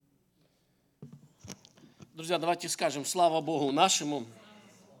Друзья, давайте скажем слава Богу нашему.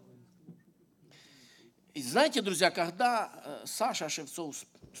 И знаете, друзья, когда Саша Шевцов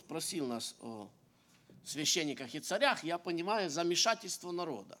спросил нас о священниках и царях, я понимаю замешательство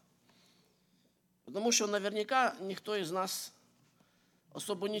народа. Потому что наверняка никто из нас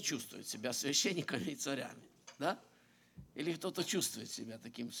особо не чувствует себя священниками и царями. Да? Или кто-то чувствует себя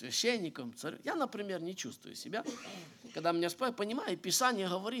таким священником, царем. Я, например, не чувствую себя. Когда меня спрашивают, понимаю, Писание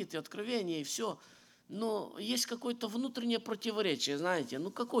говорит, и Откровение, и все. Но есть какое-то внутреннее противоречие, знаете.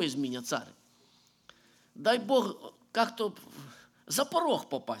 Ну, какой из меня царь? Дай Бог как-то за порог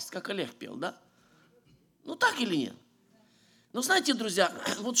попасть, как Олег пел, да? Ну, так или нет? Но знаете, друзья,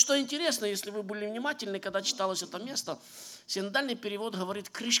 вот что интересно, если вы были внимательны, когда читалось это место, синодальный перевод говорит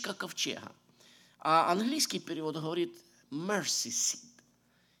 «крышка ковчега», а английский перевод говорит «mercy seat».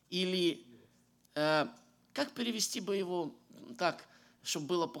 Или, как перевести бы его так, чтобы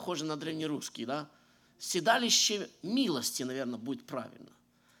было похоже на древнерусский, да? «Седалище милости», наверное, будет правильно.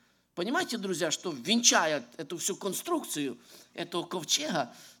 Понимаете, друзья, что венчает эту всю конструкцию этого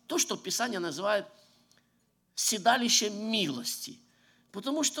ковчега, то, что Писание называет седалище милости.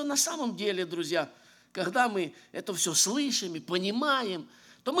 Потому что на самом деле, друзья, когда мы это все слышим и понимаем,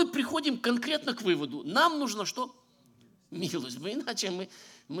 то мы приходим конкретно к выводу. Нам нужно что? Милость. Иначе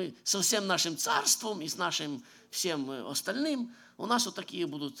мы со всем нашим царством и с нашим всем остальным, у нас вот такие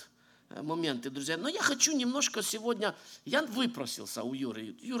будут моменты, друзья. Но я хочу немножко сегодня, я выпросился у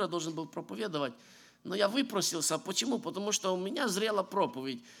Юры. Юра должен был проповедовать, но я выпросился. Почему? Потому что у меня зрела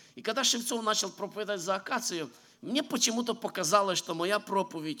проповедь. И когда Шевцов начал проповедовать за акацию, мне почему-то показалось, что моя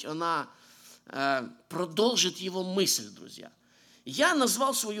проповедь, она продолжит его мысль, друзья. Я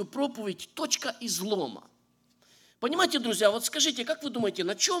назвал свою проповедь «Точка, излома». Понимаете, друзья, вот скажите, как вы думаете,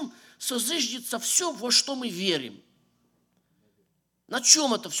 на чем созиждется все, во что мы верим? На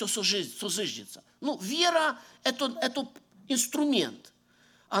чем это все созиждется? Ну, вера – это инструмент.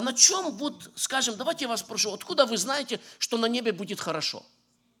 А на чем, вот, скажем, давайте я вас спрошу, откуда вы знаете, что на небе будет хорошо?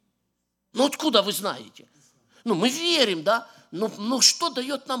 Ну, откуда вы знаете? Ну, мы верим, да? Но что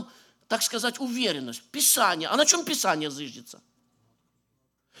дает нам, так сказать, уверенность? Писание. А на чем Писание зиждется?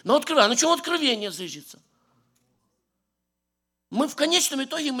 На откровение. А на чем откровение зиждется? Мы в конечном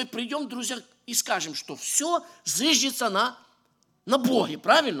итоге мы придем, друзья, и скажем, что все зиждется на Боге,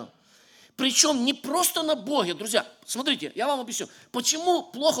 правильно? Причем не просто на Боге, друзья. Смотрите, я вам объясню. Почему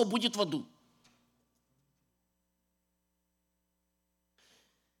плохо будет в аду?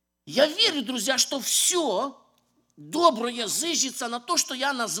 Я верю, друзья, что все доброе зиждется на то, что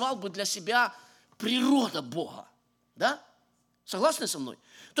я назвал бы для себя природа Бога. Да? Согласны со мной?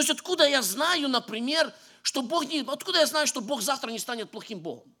 То есть откуда я знаю, например, что откуда я знаю, что Бог завтра не станет плохим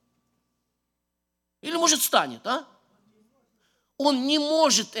Богом? Или может станет, а? Он не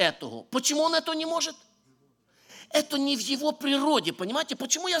может этого. Почему он этого не может? Это не в его природе, понимаете?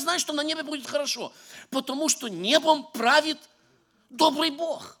 Почему я знаю, что на небе будет хорошо? Потому что небом правит добрый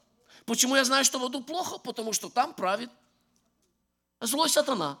Бог. Почему я знаю, что в аду плохо? Потому что там правит злой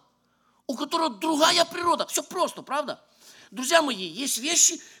сатана, у которого другая природа. Все просто, правда? Друзья мои, есть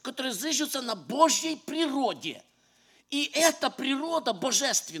вещи, которые зиждутся на Божьей природе. И эта природа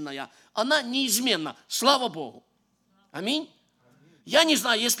божественная, она неизменна. Слава Богу. Аминь. Я не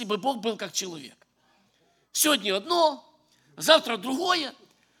знаю, если бы Бог был как человек. Сегодня одно, завтра другое.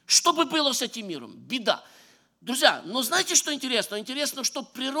 Что бы было с этим миром? Беда. Друзья, но знаете, что интересно? Интересно, что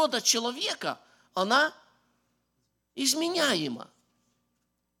природа человека, она изменяема.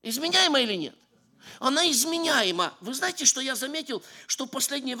 Изменяема или нет? Она изменяема. Вы знаете, что я заметил, что в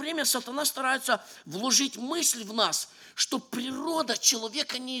последнее время сатана старается вложить мысль в нас, что природа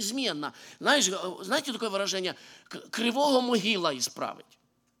человека неизменна. Знаете такое выражение? Кривого могила исправить.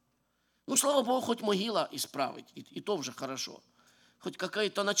 Ну, слава Богу, хоть могила исправить, и то уже хорошо. Хоть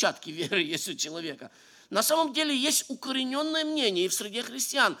какие-то начатки веры есть у человека. На самом деле есть укорененное мнение и в среде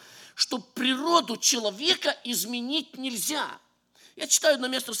христиан, что природу человека изменить нельзя. Я читаю одно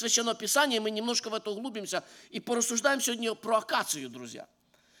место Священного Писания, мы немножко в это углубимся и порассуждаем сегодня про акацию, друзья.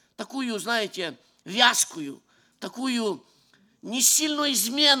 Такую, знаете, вязкую, такую не сильно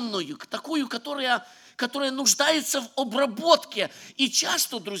изменную, такую, которая нуждается в обработке. И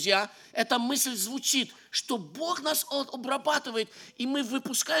часто, друзья, эта мысль звучит, что Бог нас обрабатывает, и мы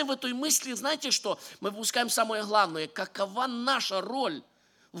выпускаем в этой мысли, знаете что? Мы выпускаем самое главное, какова наша роль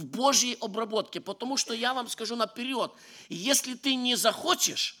в Божьей обработке. Потому что я вам скажу наперед, если ты не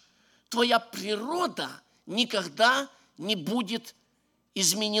захочешь, твоя природа никогда не будет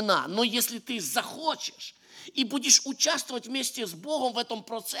изменена. Но если ты захочешь, и будешь участвовать вместе с Богом в этом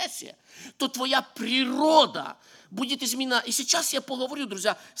процессе, то твоя природа будет изменена. И сейчас я поговорю,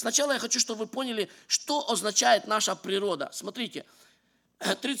 друзья. Сначала я хочу, чтобы вы поняли, что означает наша природа. Смотрите,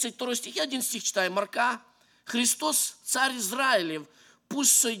 32 стих, я один стих читаю, Марка. «Христос, царь Израилев,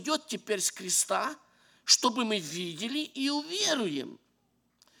 пусть сойдет теперь с креста, чтобы мы видели и уверуем.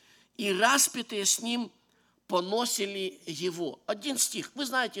 И распятые с ним поносили его». Один стих. Вы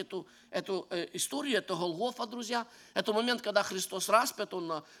знаете эту историю, это Голгофа, друзья. Это момент, когда Христос распят,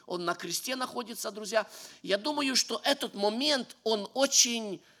 он на кресте находится, друзья. Я думаю, что этот момент, он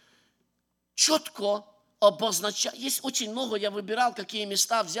очень четко обозначает. Есть очень много, я выбирал, какие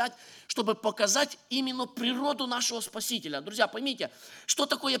места взять, чтобы показать именно природу нашего Спасителя. Друзья, поймите, что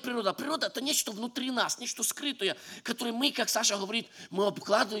такое природа? Природа – это нечто внутри нас, нечто скрытое, которое мы, как Саша говорит, мы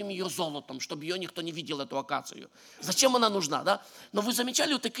обкладываем ее золотом, чтобы ее никто не видел, эту акацию. Зачем она нужна, да? Но вы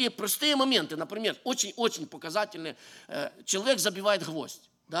замечали вот такие простые моменты, например, очень-очень показательные. Человек забивает гвоздь,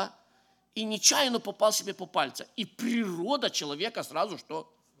 да? И нечаянно попал себе по пальцу. И природа человека сразу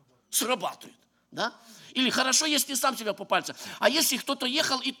что? Срабатывает. Да? Или хорошо, если сам себя по пальцам. А если кто-то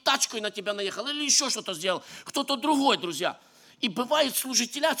ехал и тачкой на тебя наехал, или еще что-то сделал, кто-то другой, друзья. И бывают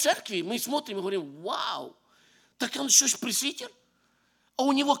служителя церкви, мы смотрим и говорим, вау, так он еще пресвитер? А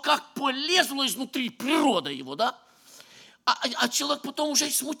у него как полезла изнутри природа его, да? А человек потом уже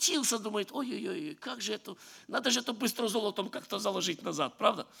смутился, думает, ой-ой-ой, как же это, надо же это быстро золотом как-то заложить назад,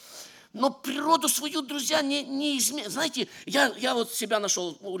 правда? Но природу свою, друзья, не изменит. Знаете, я вот себя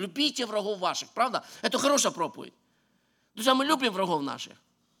нашел, любите врагов ваших, правда? Это хорошая проповедь. Друзья, мы любим врагов наших.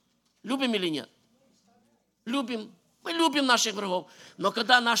 Любим или нет? Любим. Мы любим наших врагов. Но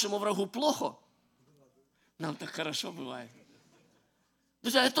когда нашему врагу плохо, нам так хорошо бывает.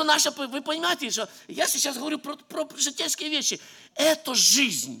 Друзья, это наша, вы понимаете, что я сейчас говорю про житейские вещи. Это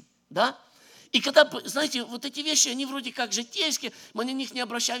жизнь, да? И когда, знаете, вот эти вещи, они вроде как житейские, мы на них не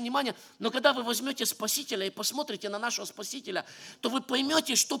обращаем внимания, но когда вы возьмете Спасителя и посмотрите на нашего Спасителя, то вы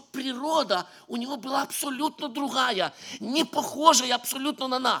поймете, что природа у него была абсолютно другая, не похожая абсолютно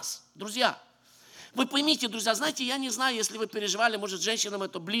на нас. Друзья, вы поймите, друзья, знаете, я не знаю, если вы переживали, может, женщинам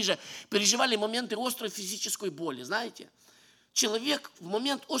это ближе, переживали моменты острой физической боли, знаете. Человек в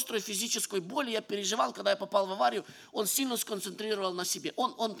момент острой физической боли, я переживал, когда я попал в аварию, он сильно сконцентрировал на себе.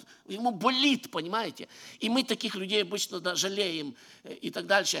 Ему болит, понимаете? И мы таких людей обычно жалеем и так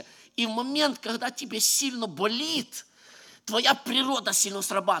дальше. И в момент, когда тебе сильно болит, твоя природа сильно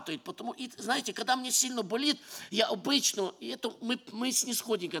срабатывает. И знаете, когда мне сильно болит, я обычно, и это мы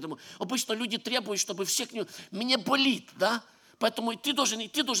снисходим к этому, обычно люди требуют, чтобы мне болит, да? Поэтому ты должен,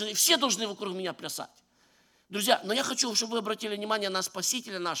 и все должны вокруг меня плясать. Друзья, но я хочу, чтобы вы обратили внимание на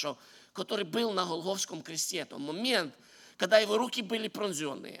Спасителя нашего, который был на Голгофском кресте. Это момент, когда его руки были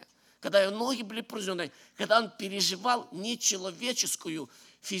пронзенные, когда его ноги были пронзенные, когда он переживал нечеловеческую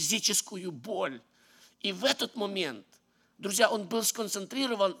физическую боль. И в этот момент, друзья, он был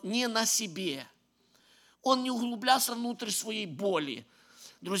сконцентрирован не на себе. Он не углублялся внутрь своей боли.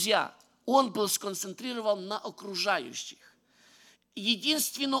 Друзья, он был сконцентрирован на окружающих.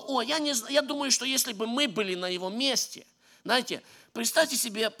 Единственно я думаю, что если бы мы были на его месте, знаете, представьте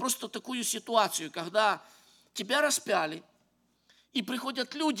себе просто такую ситуацию, когда тебя распяли, и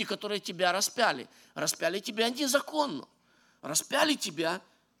приходят люди, которые тебя распяли тебя незаконно, распяли тебя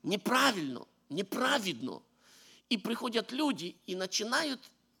неправильно, неправедно, и приходят люди и начинают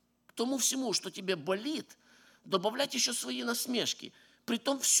к тому всему, что тебе болит, добавлять еще свои насмешки, при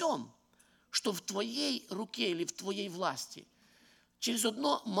том всем, что в твоей руке или в твоей власти. Через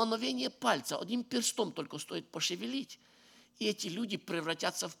одно мановение пальца, одним перстом только стоит пошевелить, и эти люди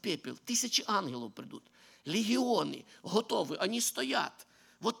превратятся в пепел. 1000 ангелов придут, легионы готовы, они стоят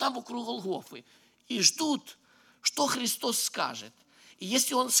вот там вокруг Голгофы и ждут, что Христос скажет. И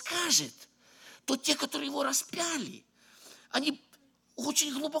если Он скажет, то те, которые Его распяли, они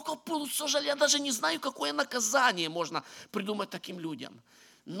очень глубоко будут сожалеть. Я даже не знаю, какое наказание можно придумать таким людям.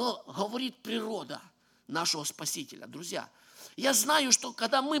 Но говорит природа нашего Спасителя. Друзья, я знаю, что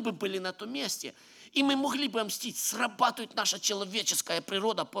когда мы бы были на том месте, и мы могли бы мстить, срабатывает наша человеческая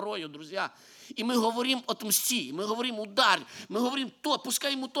природа порою, друзья. И мы говорим отмсти, мы говорим ударь, мы говорим то,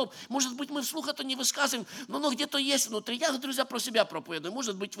 пускай ему то. Может быть, мы вслух это не высказываем, но оно где-то есть внутри. Я, друзья, про себя проповедую.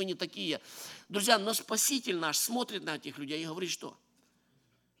 Может быть, вы не такие. Друзья, но Спаситель наш смотрит на этих людей и говорит, что?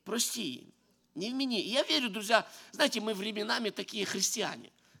 Прости, не вмени. И я верю, друзья, знаете, мы временами такие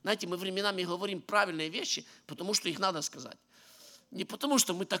христиане. Знаете, мы временами говорим правильные вещи, потому что их надо сказать. Не потому,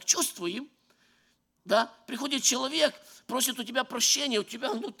 что мы так чувствуем, да? Приходит человек, просит у тебя прощения, у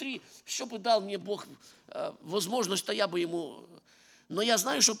тебя внутри, что бы дал мне Бог возможность, что я бы ему... Но я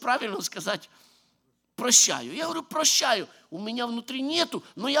знаю, что правильно сказать, прощаю. Я говорю, прощаю. У меня внутри нету,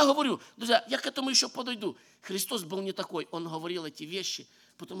 но я говорю, друзья, я к этому еще подойду. Христос был не такой. Он говорил эти вещи,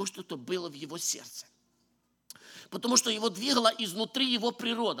 потому что это было в его сердце. Потому что его двигала изнутри его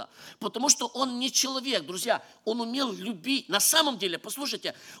природа. Потому что он не человек, друзья. Он умел любить. На самом деле,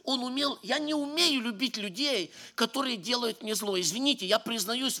 послушайте, он умел... Я не умею любить людей, которые делают мне зло. Извините, я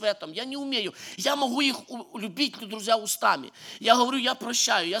признаюсь в этом. Я не умею. Я могу их любить, друзья, устами. Я говорю, я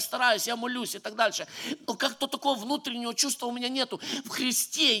прощаю, я стараюсь, я молюсь и так дальше. Но как-то такого внутреннего чувства у меня нету. В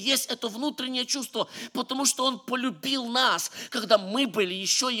Христе есть это внутреннее чувство, потому что он полюбил нас, когда мы были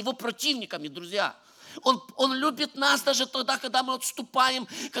еще его противниками, друзья. Он любит нас даже тогда, когда мы отступаем,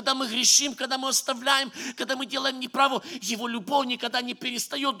 когда мы грешим, когда мы оставляем, когда мы делаем неправо. Его любовь никогда не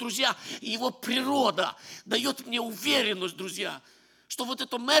перестает, друзья. Его природа дает мне уверенность, друзья, что вот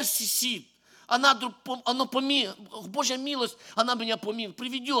это mercy seat, Божья милость, она меня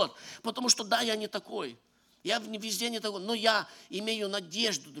приведет. Потому что да, я не такой. Я везде не такой, но я имею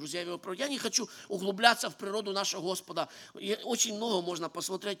надежду, друзья. Я не хочу углубляться в природу нашего Господа. Очень много можно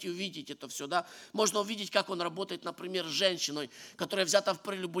посмотреть и увидеть это все. Да? Можно увидеть, как Он работает, например, с женщиной, которая взята в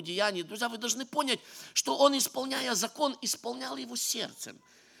прелюбодеянии. Друзья, вы должны понять, что Он, исполняя закон, исполнял его сердцем.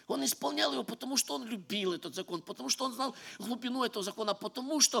 Он исполнял его, потому что он любил этот закон, потому что он знал глубину этого закона,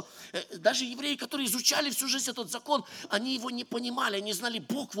 потому что даже евреи, которые изучали всю жизнь этот закон, они его не понимали, они знали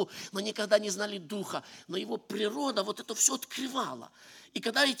букву, но никогда не знали духа. Но его природа вот это все открывала. И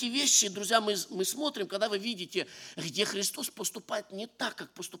когда эти вещи, друзья, мы смотрим, когда вы видите, где Христос поступает не так,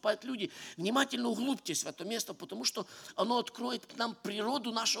 как поступают люди, внимательно углубьтесь в это место, потому что оно откроет нам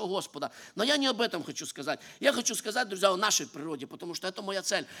природу нашего Господа. Но я не об этом хочу сказать. Я хочу сказать, друзья, о нашей природе, потому что это моя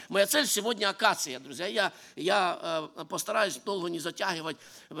цель. Моя цель сегодня акация, друзья. Я постараюсь долго не затягивать.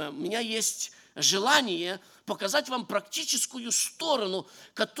 У меня есть желание показать вам практическую сторону,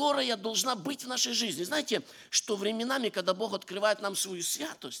 которая должна быть в нашей жизни. Знаете, что временами, когда Бог открывает нам свою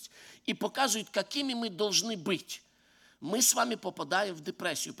святость и показывает, какими мы должны быть, мы с вами попадаем в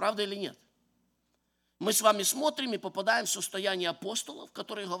депрессию, правда или нет? Мы с вами смотрим и попадаем в состояние апостолов,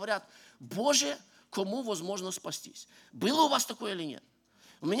 которые говорят, Боже, кому возможно спастись? Было у вас такое или нет?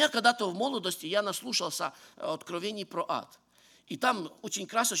 У меня когда-то в молодости я наслушался откровений про ад. И там очень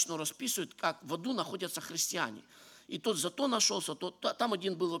красочно расписывают, как в аду находятся христиане. И тот зато нашелся, там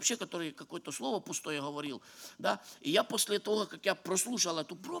один был вообще, который какое-то слово пустое говорил. Да? И я после того, как я прослушал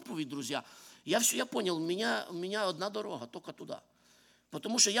эту проповедь, друзья, я понял, у меня одна дорога, только туда.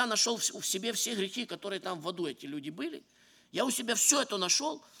 Потому что я нашел в себе все грехи, которые там в аду эти люди были. Я у себя все это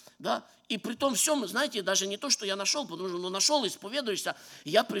нашел. Да? И при том всем, знаете, даже не то, что я нашел, потому что нашел, исповедуешься,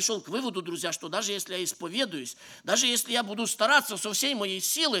 я пришел к выводу, друзья, что даже если я исповедуюсь, даже если я буду стараться со всей моей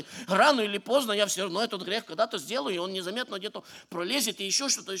силы, рано или поздно я все равно этот грех когда-то сделаю, и он незаметно где-то пролезет, и еще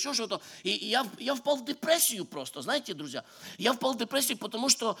что-то. И я впал в депрессию просто, знаете, друзья. Я впал в депрессию, потому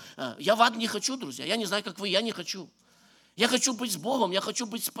что я в ад не хочу, друзья. Я не знаю, как вы, я не хочу. Я хочу быть с Богом, я хочу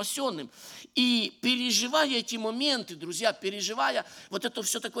быть спасенным. И переживая эти моменты, друзья, переживая вот это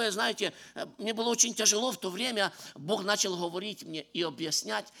все такое, знаете, мне было очень тяжело в то время. Бог начал говорить мне и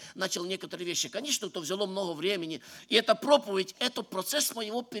объяснять, начал некоторые вещи. Конечно, это взяло много времени. И эта проповедь, это процесс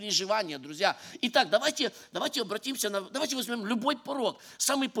моего переживания, друзья. Итак, давайте обратимся, давайте возьмем любой порок,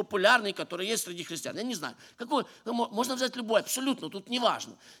 самый популярный, который есть среди христиан. Я не знаю, какой, можно взять любой, абсолютно, тут не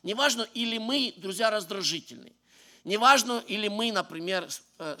важно. Не важно, или мы, друзья, раздражительны. Неважно, или мы, например,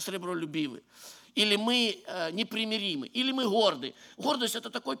 сребролюбивы, или мы непримиримы, или мы горды. Гордость – это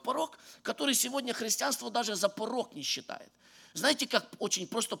такой порок, который сегодня христианство даже за порок не считает. Знаете, как очень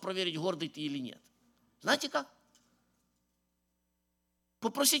просто проверить, гордый ты или нет? Знаете как?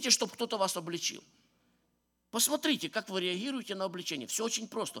 Попросите, чтобы кто-то вас обличил. Посмотрите, как вы реагируете на обличение. Все очень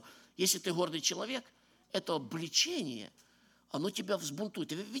просто. Если ты гордый человек, это обличение, оно тебя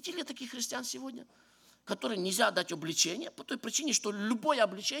взбунтует. Вы видели таких христиан сегодня? Которой нельзя дать обличение, по той причине, что любое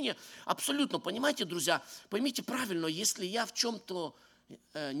обличение абсолютно, понимаете, друзья, поймите правильно, если я в чем-то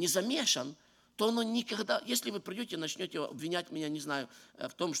не замешан, то оно никогда, если вы придете и начнете обвинять меня, не знаю,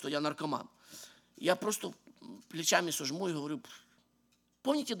 в том, что я наркоман, я просто плечами сожму и говорю,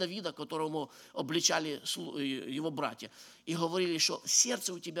 помните Давида, которому обличали его братья, и говорили, что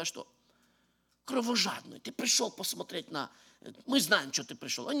сердце у тебя что? Кровожадное, ты пришел посмотреть на... Мы знаем, что ты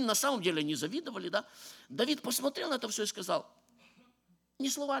пришел. Они на самом деле не завидовали, да? Давид посмотрел на это все и сказал, не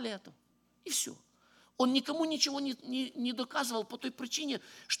слова ли это? И все. Он никому ничего не доказывал по той причине,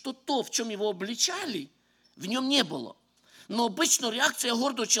 что то, в чем его обличали, в нем не было. Но обычно реакция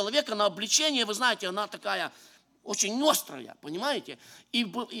гордого человека на обличение, вы знаете, она такая очень острая, понимаете?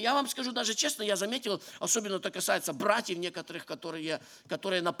 И я вам скажу даже честно, я заметил, особенно это касается братьев некоторых, которые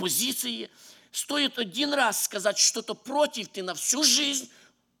на позиции, стоит один раз сказать что-то против, ты на всю жизнь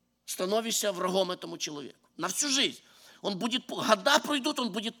становишься врагом этому человеку. На всю жизнь. Года пройдут,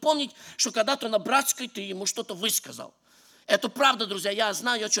 он будет помнить, что когда-то на братской ты ему что-то высказал. Это правда, друзья, я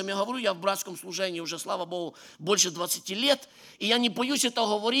знаю, о чем я говорю, я в братском служении уже, слава Богу, больше 20 лет, и я не боюсь это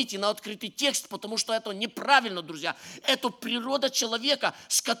говорить и на открытый текст, потому что это неправильно, друзья. Это природа человека,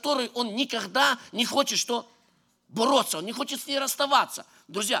 с которой он никогда не хочет бороться, он не хочет с ней расставаться.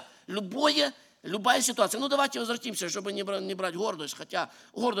 Друзья, любая ситуация, давайте возвратимся, чтобы не брать гордость, хотя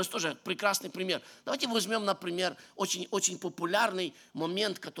гордость тоже прекрасный пример. Давайте возьмем, например, очень, очень популярный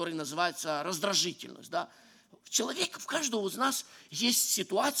момент, который называется раздражительность, да. В каждого из нас есть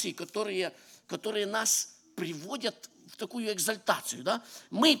ситуации, которые нас приводят в такую экзальтацию. Да?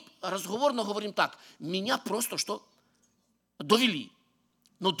 Мы разговорно говорим так, меня просто довели.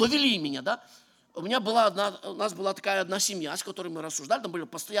 Довели меня, да? У нас была такая одна семья, с которой мы рассуждали, там были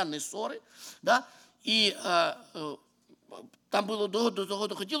постоянные ссоры, да? И там было до того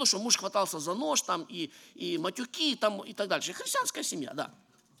доходило, что муж хватался за нож, там и матюки, там, и так дальше. Христианская семья, да.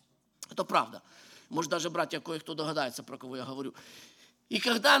 Это правда. Может, даже братья кое-кто догадается, про кого я говорю. И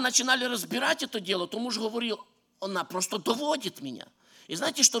когда начинали разбирать это дело, то муж говорил, она просто доводит меня. И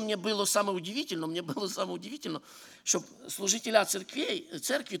знаете, что мне было самое удивительное? Мне было самое удивительное, что служители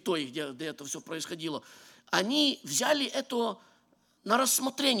церкви той, где это все происходило, они взяли это на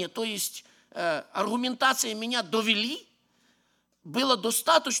рассмотрение. То есть аргументация меня довели, было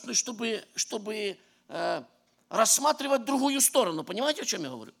достаточно, чтобы рассматривать другую сторону. Понимаете, о чем я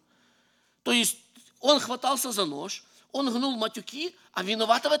говорю? То есть он хватался за нож, он гнул матюки, а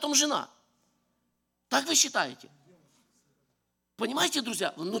виновата в этом жена. Так вы считаете? Понимаете,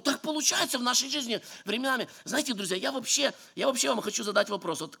 друзья? Так получается в нашей жизни временами. Знаете, друзья, я вообще вам хочу задать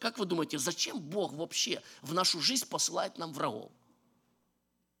вопрос. Вот как вы думаете, зачем Бог вообще в нашу жизнь посылает нам врагов?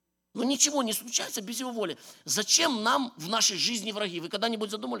 Ничего не случается без Его воли. Зачем нам в нашей жизни враги? Вы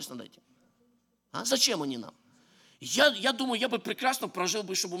когда-нибудь задумались над этим? Зачем они нам? Я думаю, я бы прекрасно прожил,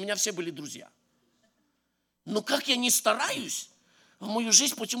 чтобы у меня все были друзья. Но как я не стараюсь, в мою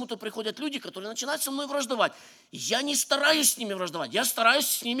жизнь почему-то приходят люди, которые начинают со мной враждовать. Я не стараюсь с ними враждовать, я стараюсь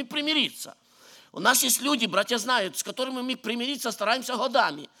с ними примириться. У нас есть люди, братья знают, с которыми мы примириться стараемся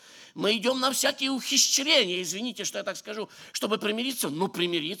годами. Мы идем на всякие ухищрения, извините, что я так скажу, чтобы примириться. Но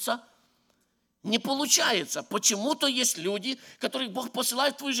примириться не получается. Почему-то есть люди, которых Бог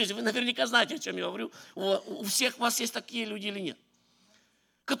посылает в твою жизнь. Вы наверняка знаете, о чем я говорю. У всех вас есть такие люди или нет?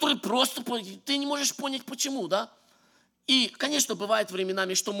 Которые просто, ты не можешь понять, почему, да? И, конечно, бывает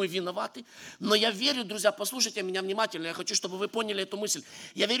временами, что мы виноваты, но я верю, друзья, послушайте меня внимательно, я хочу, чтобы вы поняли эту мысль.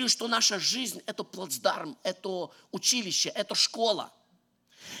 Я верю, что наша жизнь – это плацдарм, это училище, это школа.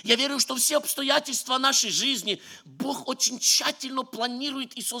 Я верю, что все обстоятельства нашей жизни Бог очень тщательно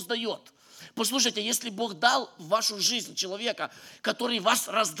планирует и создает. Послушайте, если Бог дал в вашу жизнь человека, который вас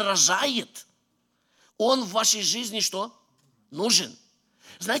раздражает, он в вашей жизни что? Нужен.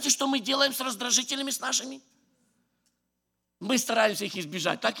 Знаете, что мы делаем с раздражителями с нашими? Мы стараемся их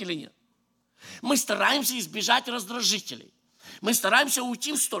избежать, так или нет? Мы стараемся избежать раздражителей. Мы стараемся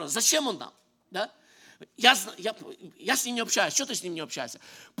уйти в сторону. Зачем он нам? Да? Я с ним не общаюсь. Что ты с ним не общаешься?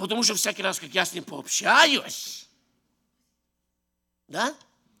 Потому что всякий раз, как я с ним пообщаюсь, да?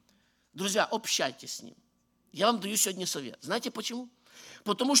 Друзья, общайтесь с ним. Я вам даю сегодня совет. Знаете почему?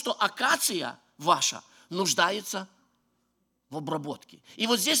 Потому что акация ваша нуждается в обработке. И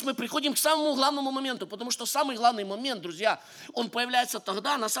вот здесь мы приходим к самому главному моменту, потому что самый главный момент, друзья, он появляется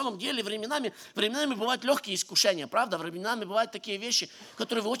тогда, на самом деле, временами бывают легкие искушения, правда? Временами бывают такие вещи,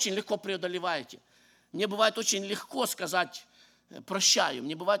 которые вы очень легко преодолеваете. Мне бывает очень легко сказать прощаю,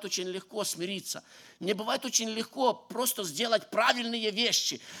 мне бывает очень легко смириться, мне бывает очень легко просто сделать правильные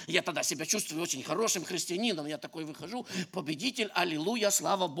вещи. Я тогда себя чувствую очень хорошим христианином, я такой выхожу, победитель, аллилуйя,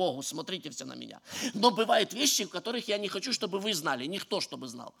 слава Богу, смотрите все на меня. Но бывают вещи, в которых я не хочу, чтобы вы знали, никто чтобы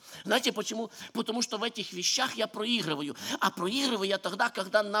знал. Знаете почему? Потому что в этих вещах я проигрываю, а проигрываю я тогда,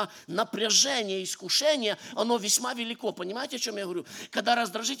 когда напряжение, искушение, оно весьма велико. Понимаете, о чем я говорю? Когда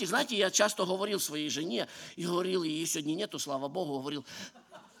раздражитель, знаете, я часто говорил своей жене, и говорил, ее сегодня нету, слава Богу, говорив,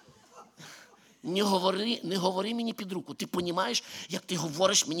 не говори мені під руку. Ти розумієш, як ти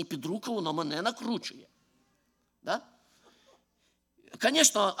говориш мені під руку, воно мене накручує. Да?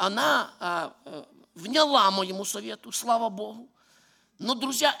 Конечно, она вняла моему совету, слава Богу. Но,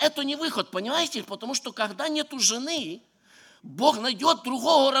 друзья, это не выход, понимаете? Потому что когда нету жены, Бог найдет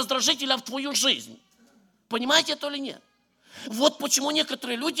другого раздражителя в твою жизнь. Понимаете это или нет? Вот почему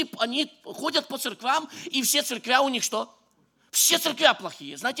некоторые люди, они ходят по церквам, и все церквя у них что? Все церквя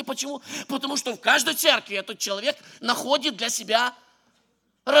плохие. Знаете почему? Потому что в каждой церкви этот человек находит для себя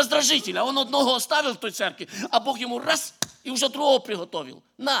раздражителя. Он одного оставил в той церкви, а Бог ему раз, и уже другого приготовил.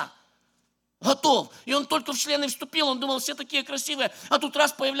 На, готов. И он только в члены вступил, он думал, все такие красивые, а тут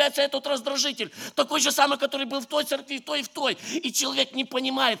раз появляется этот раздражитель, такой же самый, который был в той церкви, в той и в той. И человек не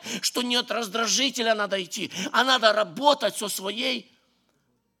понимает, что не от раздражителя надо идти, а надо работать со своей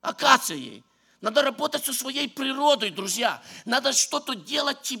акацией. Надо работать со своей природой, друзья. Надо что-то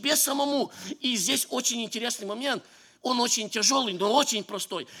делать тебе самому. И здесь очень интересный момент. Он очень тяжелый, но очень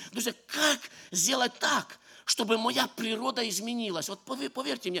простой. Друзья, как сделать так, чтобы моя природа изменилась? Вот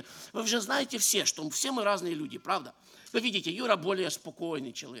поверьте мне, вы же знаете все, что все мы разные люди, правда? Вы видите, Юра более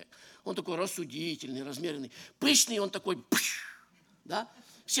спокойный человек. Он такой рассудительный, размеренный. Пышный, он такой, да?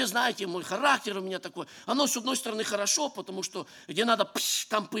 Все знаете, мой характер у меня такой. Оно, с одной стороны, хорошо, потому что где надо,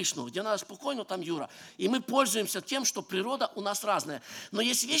 там пышно, где надо спокойно, там Юра. И мы пользуемся тем, что природа у нас разная. Но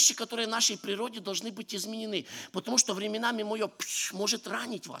есть вещи, которые в нашей природе должны быть изменены. Потому что временами мое может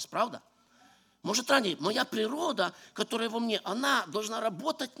ранить вас, правда? Может ранить. Моя природа, которая во мне, она должна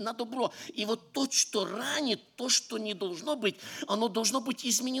работать на добро. И вот то, что ранит, то, что не должно быть, оно должно быть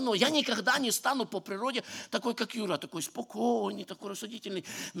изменено. Я никогда не стану по природе такой, как Юра, такой спокойный, такой рассудительный.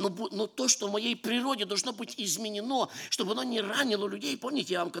 Но то, что в моей природе должно быть изменено, чтобы оно не ранило людей.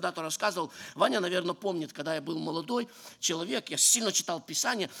 Помните, я вам когда-то рассказывал, Ваня, наверное, помнит, когда я был молодой человек, я сильно читал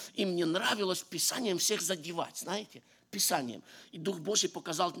Писание, и мне нравилось Писанием всех задевать, знаете. Писанием. И Дух Божий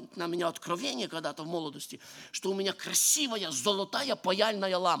показал на меня откровение когда-то в молодости, что у меня красивая золотая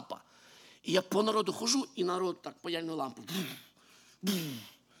паяльная лампа. И я по народу хожу, и народ так паяльную лампу.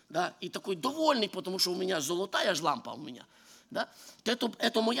 Да, и такой довольный, потому что у меня золотая же лампа у меня. Да?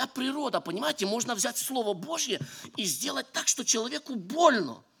 Это моя природа, понимаете? Можно взять Слово Божье и сделать так, что человеку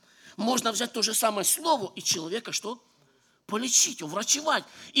больно. Можно взять то же самое Слово и человека что? Полечить, уврачевать.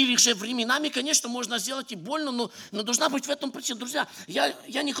 Или же временами, конечно, можно сделать и больно, но должна быть в этом причина. Друзья,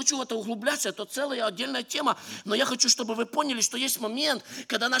 я не хочу в это углубляться, это целая отдельная тема, но я хочу, чтобы вы поняли, что есть момент,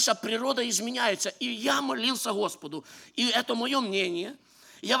 когда наша природа изменяется. И я молился Господу, и это мое мнение.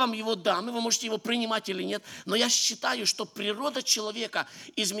 Я вам его дам, и вы можете его принимать или нет. Но я считаю, что природа человека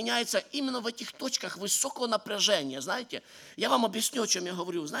изменяется именно в этих точках высокого напряжения. Знаете, я вам объясню, о чем я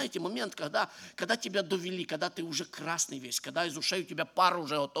говорю. Знаете, момент, когда тебя довели, когда ты уже красный весь, когда из ушей у тебя пар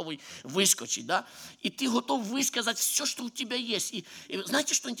уже готовый выскочить, да? И ты готов высказать все, что у тебя есть. И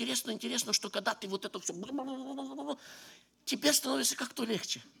знаете, что интересно? Интересно, что когда ты вот это все... Тебе становится как-то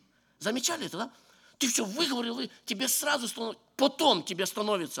легче. Замечали это, да? Ты все выговорил, и тебе сразу становится, потом тебе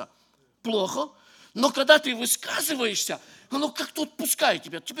становится плохо, но когда ты высказываешься, оно как-то отпускает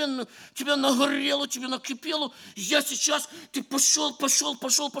тебя. Тебя нагорело, тебе накипело. Я сейчас, ты пошел,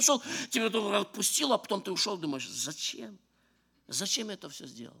 тебя отпустило, а потом ты ушел, думаешь, зачем? Зачем я это все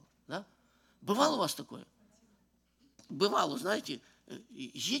сделал? Да? Бывало у вас такое? Бывало, знаете,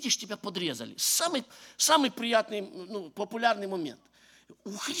 едешь, тебя подрезали. Самый приятный, популярный момент.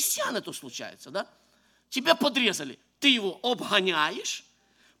 У христиан это случается, да? Тебя подрезали, ты его обгоняешь,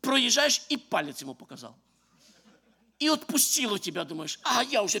 проезжаешь и палец ему показал. И отпустило тебя, думаешь,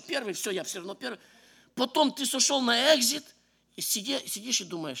 я уже первый, все, я все равно первый. Потом ты сошел на экзит, и сидишь и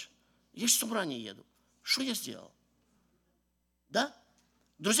думаешь, я же в собрание еду, что я сделал? Да?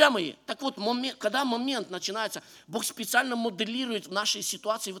 Друзья мои, так вот, когда момент начинается, Бог специально моделирует в нашей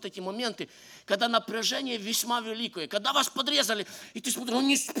ситуации вот эти моменты, когда напряжение весьма великое, когда вас подрезали, и ты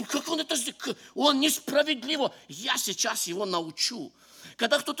смотришь, как он это сделал? Он несправедливо. Я сейчас его научу.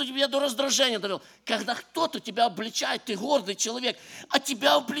 Когда кто-то тебя до раздражения довел, когда кто-то тебя обличает, ты гордый человек, а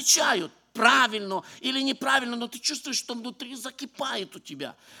тебя обличают правильно или неправильно, но ты чувствуешь, что внутри закипает у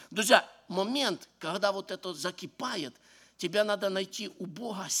тебя. Друзья, момент, когда вот это закипает, тебе надо найти у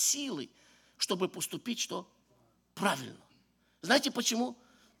Бога силы, чтобы поступить что? Правильно. Знаете почему?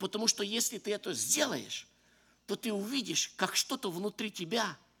 Потому что если ты это сделаешь, то ты увидишь, как что-то внутри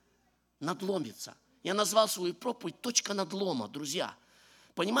тебя надломится. Я назвал свою проповедь «Точка надлома», друзья.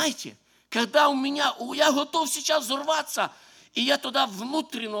 Понимаете? Когда я готов сейчас взорваться, и я туда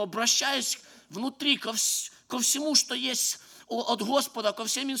внутренно обращаюсь, внутри ко всему, что есть от Господа, ко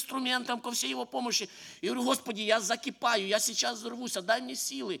всем инструментам, ко всей Его помощи. И говорю, Господи, я закипаю, я сейчас взорвусь, дай мне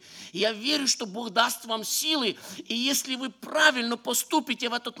силы. И я верю, что Бог даст вам силы. И если вы правильно поступите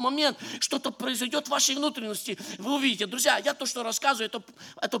в этот момент, что-то произойдет в вашей внутренности, вы увидите. Друзья, я то, что рассказываю,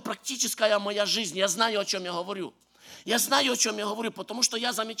 это практическая моя жизнь. Я знаю, о чем я говорю. Я знаю, о чем я говорю, потому что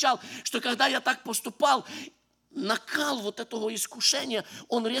я замечал, что когда я так поступал, накал вот этого искушения,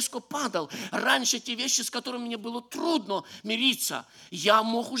 он резко падал. Раньше те вещи, с которыми мне было трудно мириться, я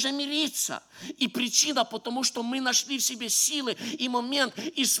мог уже мириться. И причина, потому что мы нашли в себе силы и момент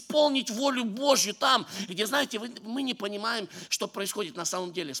исполнить волю Божью там, где, знаете, мы не понимаем, что происходит на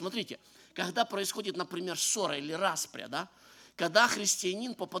самом деле. Смотрите, когда происходит, например, ссора или распря, да, когда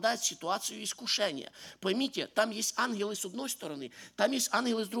христианин попадает в ситуацию искушения, поймите, там есть ангелы с одной стороны, там есть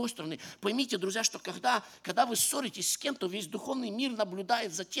ангелы с другой стороны. Поймите, друзья, что когда вы ссоритесь с кем-то, весь духовный мир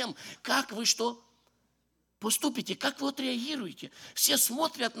наблюдает за тем, как вы что поступите, как вы отреагируете. Все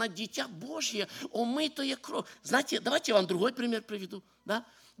смотрят на дитя Божье, омытое кровь. Знаете, давайте я вам другой пример приведу. Да?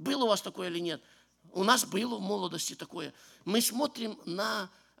 Было у вас такое или нет? У нас было в молодости такое. Мы смотрим на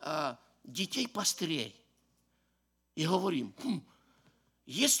детей пастырей. И говорим,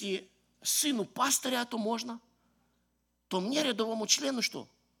 если сыну пастыря, то можно, то мне, рядовому члену, что?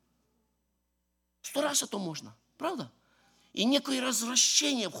 100 раз это можно, правда? И некое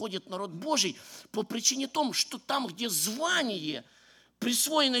развращение входит в народ Божий по причине том, что там, где звание,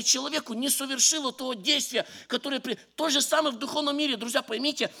 присвоенное человеку, не совершило того действия, которое... То же самое в духовном мире, друзья,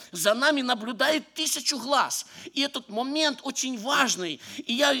 поймите, за нами наблюдает 1000 глаз. И этот момент очень важный.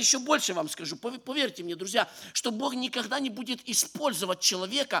 И я еще больше вам скажу, поверьте мне, друзья, что Бог никогда не будет использовать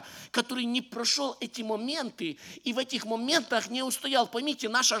человека, который не прошел эти моменты и в этих моментах не устоял. Поймите,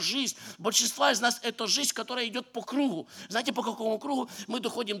 наша жизнь, большинство из нас, это жизнь, которая идет по кругу. Знаете, по какому кругу? Мы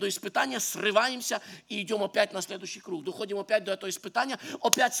доходим до испытания, срываемся и идем опять на следующий круг. Доходим опять до этого испытания,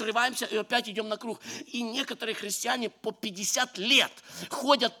 опять срываемся и опять идем на круг. И некоторые христиане по 50 лет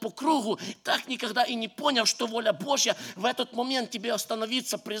ходят по кругу, так никогда и не поняв, что воля Божья в этот момент тебе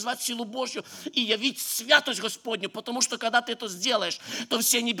остановиться, призвать силу Божью и явить святость Господню, потому что когда ты это сделаешь, то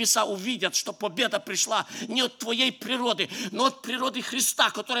все небеса увидят, что победа пришла не от твоей природы, но от природы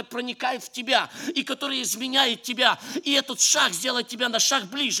Христа, которая проникает в тебя и которая изменяет тебя. И этот шаг сделает тебя на шаг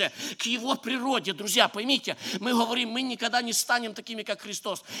ближе к Его природе. Друзья, поймите, мы говорим, мы никогда не станем такими, как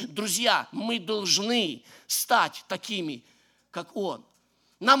Христос. Друзья, мы должны стать такими, как Он.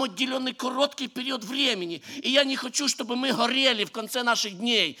 Нам отделенный короткий период времени. И я не хочу, чтобы мы горели в конце наших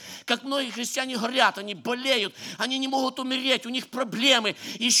дней. Как многие христиане горят, они болеют, они не могут умереть, у них проблемы,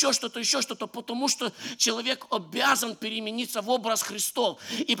 еще что-то, потому что человек обязан перемениться в образ Христов.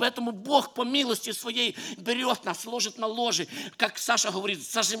 И поэтому Бог по милости своей берет нас, ложит на ложе, как Саша говорит,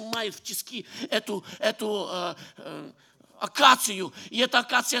 зажимает в тиски эту акацию, и эта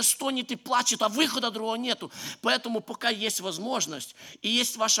акация стонет и плачет, а выхода другого нету. Поэтому пока есть возможность и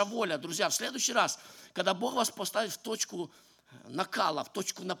есть ваша воля, друзья, в следующий раз, когда Бог вас поставит в точку накала, в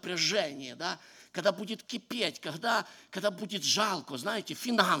точку напряжения, да, когда будет кипеть, когда будет жалко, знаете,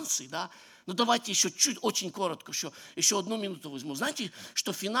 финансы, да, ну давайте еще чуть, очень коротко, еще 1 минуту возьму. Знаете,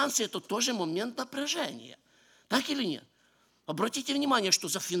 что финансы – это тоже момент напряжения, так или нет? Обратите внимание, что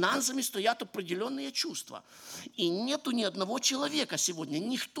за финансами стоят определенные чувства. И нету ни одного человека сегодня,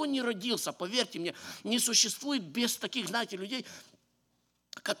 никто не родился, поверьте мне, не существует без таких, знаете, людей,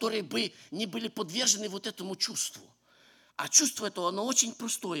 которые бы не были подвержены вот этому чувству. А чувство это, оно очень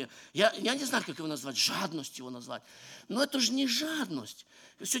простое. Я не знаю, как его назвать, жадность его назвать. Но это же не жадность.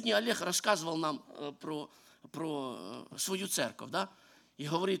 Сегодня Олег рассказывал нам про свою церковь, да? И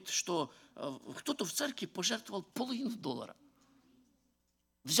говорит, что кто-то в церкви пожертвовал $0,5.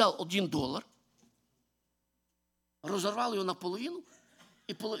 Взял $1, разорвал его наполовину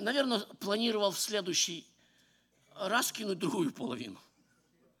и, наверное, планировал в следующий раз кинуть другую половину.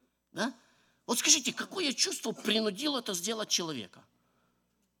 Да? Вот скажите, какое чувство принудило это сделать человека?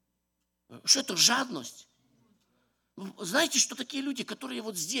 Что это жадность? Знаете, что такие люди, которые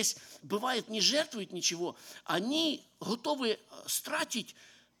вот здесь, бывает, не жертвуют ничего, они готовы стратить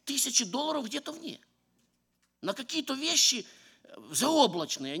 $1000 где-то вне. На какие-то вещи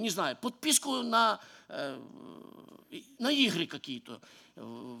заоблачные, я не знаю, подписку на игры какие-то,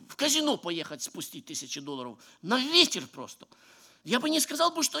 в казино поехать спустить $1000, на ветер просто. Я бы не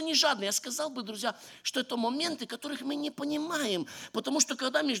сказал бы, что они жадные, я сказал бы, друзья, что это моменты, которых мы не понимаем, потому что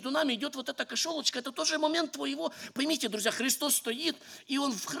когда между нами идет вот эта кошелочка, это тоже момент твоего, поймите, друзья, Христос стоит, и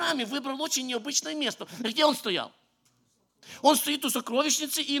Он в храме выбрал очень необычное место. Где Он стоял? Он стоит у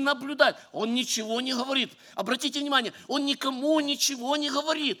сокровищницы и наблюдает. Он ничего не говорит. Обратите внимание, он никому ничего не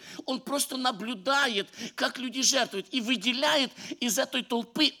говорит. Он просто наблюдает, как люди жертвуют, и выделяет из этой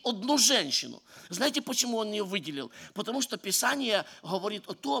толпы одну женщину. Знаете, почему он ее выделил? Потому что Писание говорит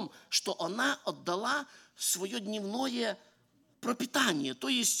о том, что она отдала свое дневное пропитание. То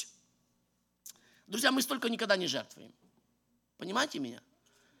есть, друзья, мы столько никогда не жертвуем. Понимаете меня?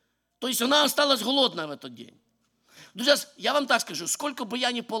 То есть она осталась голодной в этот день. Друзья, я вам так скажу, сколько бы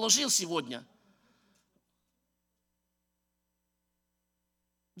я ни положил сегодня,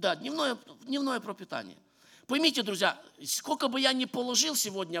 Да, дневное пропитание. Поймите, друзья, сколько бы я ни положил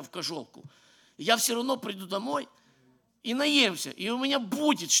сегодня в кожолку, я все равно приду домой и наемся, и у меня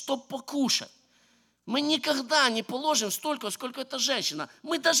будет что покушать. Мы никогда не положим столько, сколько эта женщина.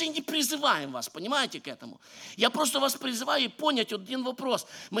 Мы даже не призываем вас, понимаете, к этому. Я просто вас призываю понять один вопрос.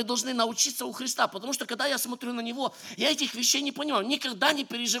 Мы должны научиться у Христа, потому что, когда я смотрю на Него, я этих вещей не понимаю. Никогда не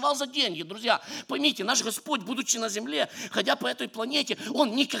переживал за деньги, друзья. Поймите, наш Господь, будучи на земле, ходя по этой планете,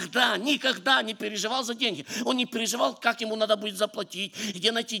 Он никогда не переживал за деньги. Он не переживал, как Ему надо будет заплатить,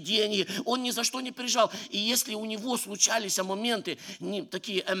 где найти деньги. Он ни за что не переживал. И если у Него случались моменты,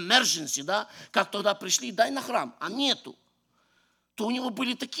 такие emergency, да, как тогда пришли, дай на храм, а нету, то у него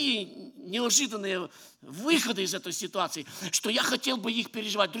были такие неожиданные выходы из этой ситуации, что я хотел бы их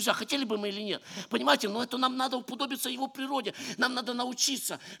переживать. Друзья, хотели бы мы или нет? Понимаете, но это нам надо уподобиться Его природе. Нам надо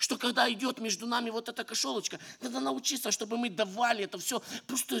научиться, что когда идет между нами вот эта кошелочка, надо научиться, чтобы мы давали это все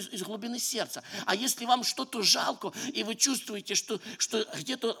просто из глубины сердца. А если вам что-то жалко, и вы чувствуете, что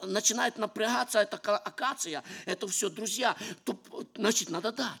где-то начинает напрягаться эта акация, это все, друзья, то, значит,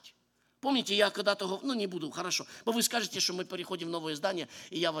 надо дать. Помните, я когда-то говорю, не буду, хорошо. Но вы скажете, что мы переходим в новое здание,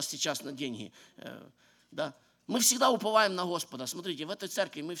 и я вас сейчас на деньги. Да? Мы всегда уповаем на Господа. Смотрите, в этой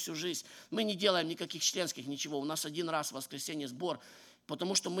церкви мы всю жизнь, мы не делаем никаких членских, ничего. У нас один раз в воскресенье сбор,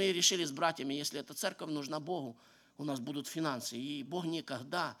 потому что мы решили с братьями, если эта церковь нужна Богу, у нас будут финансы. И Бог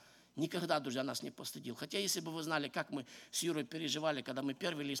никогда, друзья, нас не постыдил. Хотя, если бы вы знали, как мы с Юрой переживали, когда мы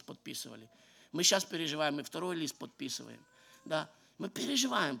первый лист подписывали. Мы сейчас переживаем, и второй лист подписываем. Да? Мы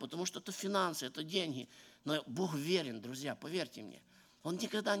переживаем, потому что это финансы, это деньги. Но Бог верен, друзья, поверьте мне. Он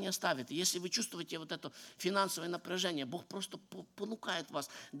никогда не оставит. И если вы чувствуете вот это финансовое напряжение, Бог просто понукает вас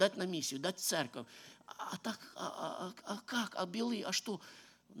дать на миссию, дать в церковь. Как? А белые? А что?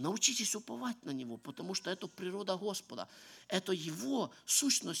 Научитесь уповать на Него, потому что это природа Господа. Это Его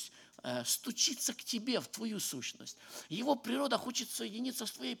сущность стучится к тебе, в твою сущность. Его природа хочет соединиться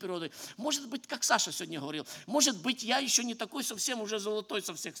с твоей природой. Может быть, как Саша сегодня говорил, может быть, я еще не такой совсем уже золотой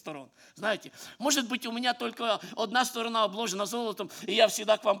со всех сторон. Знаете, может быть, у меня только одна сторона обложена золотом, и я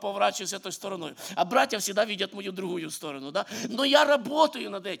всегда к вам поворачиваюсь этой стороной. А братья всегда видят мою другую сторону. Да? Но я работаю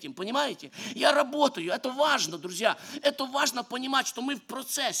над этим, понимаете? Я работаю. Это важно, друзья. Это важно понимать, что мы в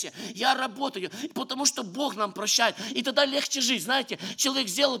процессе. Я работаю, потому что Бог нам прощает. И тогда легче жить. Знаете, человек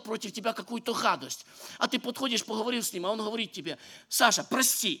сделал против тебя какую-то гадость, а ты подходишь, поговорил с ним, а он говорит тебе: Саша,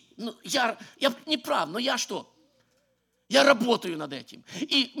 прости, я не прав, но я что? Я работаю над этим.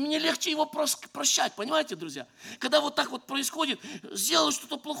 И мне легче его прощать, понимаете, друзья? Когда вот так вот происходит, сделал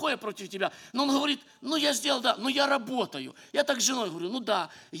что-то плохое против тебя, но он говорит: я сделал, да, но я работаю. Я так с женой говорю: да,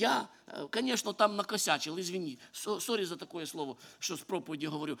 я, конечно, там накосячил, извини, сори за такое слово, что с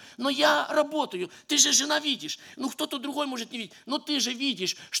проповедью говорю, но я работаю. Ты же, жена, видишь, кто-то другой может не видеть, но ты же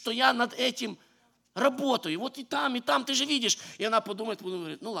видишь, что я над этим работаю. Вот и там, ты же видишь. И она подумает,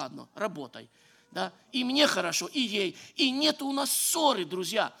 говорит: ладно, работай. Да? И мне хорошо, и ей. И нет у нас ссоры,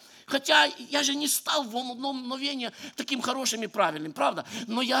 друзья. Хотя я же не стал в одно мгновение таким хорошим и правильным, правда?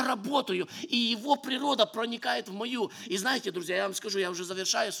 Но я работаю, и Его природа проникает в мою. И знаете, друзья, я вам скажу, я уже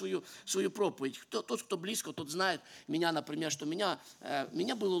завершаю свою проповедь. Тот, кто близко, тот знает меня, например, что меня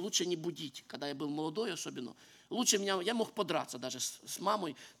было лучше не будить, когда я был молодой особенно. Лучше я мог подраться даже с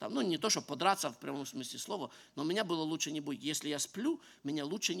мамой, не то, что подраться в прямом смысле слова, но меня было лучше не будить. Если я сплю, меня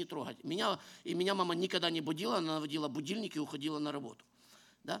лучше не трогать. Меня мама никогда не будила, она наводила будильник и уходила на работу.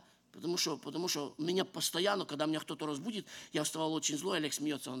 Да? Потому что меня постоянно, когда меня кто-то разбудит, я вставал очень злой, Олег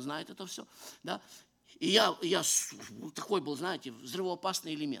смеется, он знает это все. Да? И я такой был, знаете,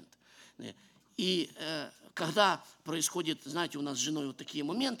 взрывоопасный элемент. И когда происходит, знаете, у нас с женой вот такие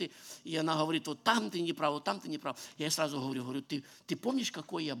моменты, и она говорит: вот там ты не прав, вот там ты не прав. Я сразу говорю, ты помнишь,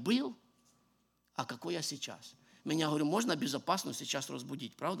 какой я был, а какой я сейчас? Меня, говорю, можно безопасно сейчас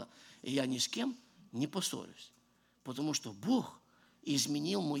разбудить, правда? И я ни с кем не поссорюсь, потому что Бог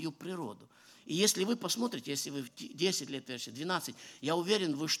изменил мою природу. И если вы посмотрите, если вы 10 лет, 12, я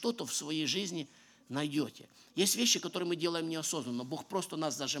уверен, вы что-то в своей жизни найдете. Есть вещи, которые мы делаем неосознанно. Бог просто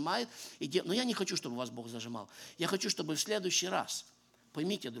нас зажимает. Но я не хочу, чтобы вас Бог зажимал. Я хочу, чтобы в следующий раз,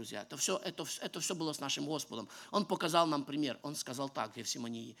 поймите, друзья, это все было с нашим Господом. Он показал нам пример. Он сказал так,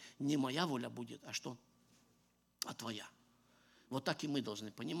 Гефсимании: не моя воля будет, а что? А твоя. Вот так и мы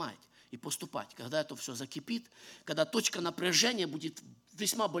должны понимать и поступать. Когда это все закипит, когда точка напряжения будет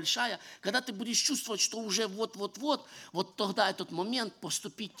весьма большая, когда ты будешь чувствовать, что уже вот тогда этот момент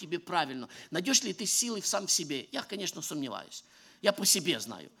поступить тебе правильно. Найдешь ли ты силы сам в себе? Я, конечно, сомневаюсь. Я по себе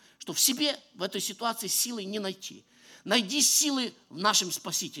знаю, что в себе в этой ситуации силы не найти. Найди силы в нашем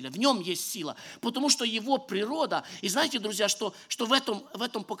Спасителе, в нем есть сила, потому что его природа, и знаете, друзья, что в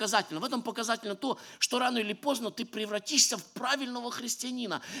этом показательно? В этом показательно то, что рано или поздно ты превратишься в правильного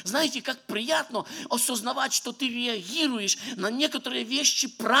христианина. Знаете, как приятно осознавать, что ты реагируешь на некоторые вещи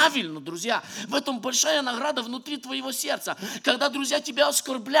правильно, друзья. В этом большая награда внутри твоего сердца. Когда друзья тебя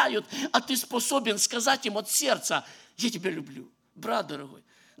оскорбляют, а ты способен сказать им от сердца: я тебя люблю, брат дорогой.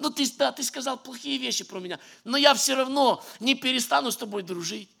 Ну, ты сказал плохие вещи про меня, но я все равно не перестану с тобой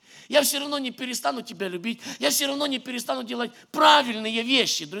дружить. Я все равно не перестану тебя любить. Я все равно не перестану делать правильные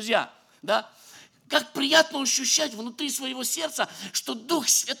вещи, друзья. Да? Как приятно ощущать внутри своего сердца, что Дух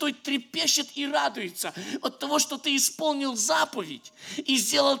Святой трепещет и радуется от того, что ты исполнил заповедь и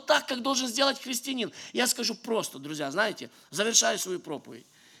сделал так, как должен сделать христианин. Я скажу просто, друзья, знаете, завершаю свою проповедь.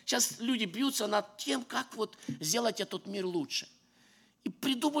 Сейчас люди бьются над тем, как вот сделать этот мир лучше. И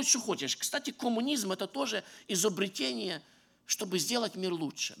придумай, что хочешь. Кстати, коммунизм – это тоже изобретение, чтобы сделать мир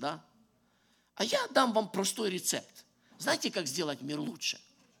лучше. Да? А я дам вам простой рецепт. Знаете, как сделать мир лучше?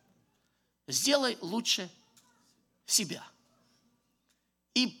 Сделай лучше себя.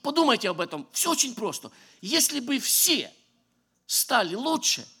 И подумайте об этом. Все очень просто. Если бы все стали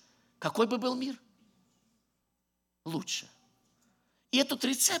лучше, какой бы был мир? Лучше. И этот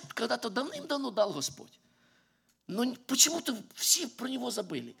рецепт когда-то давным-давно дал Господь. Но почему-то все про него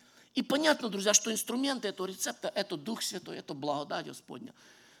забыли. И понятно, друзья, что инструменты этого рецепта – это Дух Святой, это благодать Господня.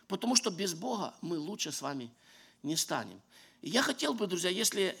 Потому что без Бога мы лучше с вами не станем. И я хотел бы, друзья,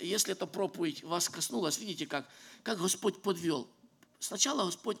 если эта проповедь вас коснулась, видите, как Господь подвел. Сначала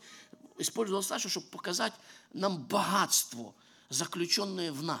Господь использовал Сашу, чтобы показать нам богатство,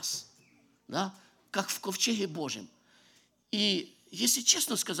 заключенное в нас. Да? Как в ковчеге Божьем. И если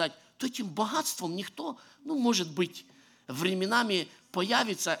честно сказать, то этим богатством никто, может быть, временами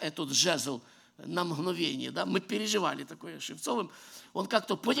появится этот жезл на мгновение. Да? Мы переживали такое с Шевцовым. Он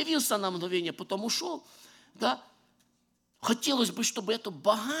как-то появился на мгновение, потом ушел. Да? Хотелось бы, чтобы это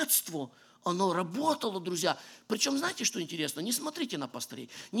богатство, оно работало, друзья. Причем, знаете, что интересно? Не смотрите на пастырей.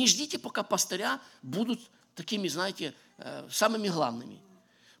 Не ждите, пока пастыря будут такими, знаете, самыми главными.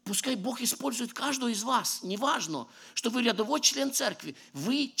 Пускай Бог использует каждого из вас. Неважно, что вы рядовой член церкви.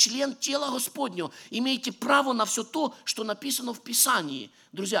 Вы член тела Господнего. Имеете право на все то, что написано в Писании.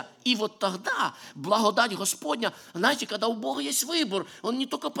 Друзья, и вот тогда благодать Господня, знаете, когда у Бога есть выбор, Он не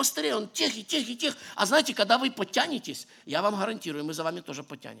только пастырей, Он тех и тех и тех. А знаете, когда вы подтянетесь, я вам гарантирую, мы за вами тоже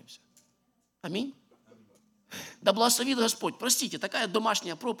подтянемся. Аминь. Да благословит Господь. Простите, такая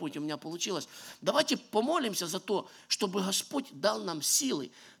домашняя проповедь у меня получилась. Давайте помолимся за то, чтобы Господь дал нам силы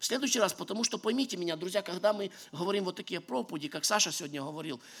в следующий раз, потому что поймите меня, друзья, когда мы говорим вот такие проповеди, как Саша сегодня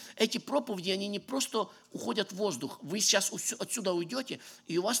говорил, эти проповеди, они не просто уходят в воздух. Вы сейчас отсюда уйдете,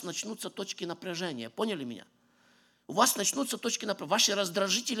 и у вас начнутся точки напряжения. Поняли меня? У вас начнутся точки напряжения. Ваши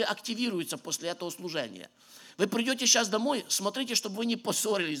раздражители активируются после этого служения. Вы придете сейчас домой, смотрите, чтобы вы не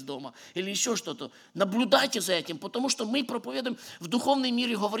поссорились дома или еще что-то. Наблюдайте за этим, потому что мы проповедуем в духовном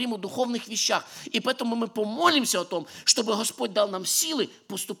мире, говорим о духовных вещах. И поэтому мы помолимся о том, чтобы Господь дал нам силы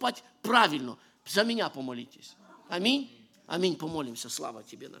поступать правильно. За меня помолитесь. Аминь. Аминь. Помолимся. Слава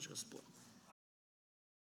тебе, наш Господь.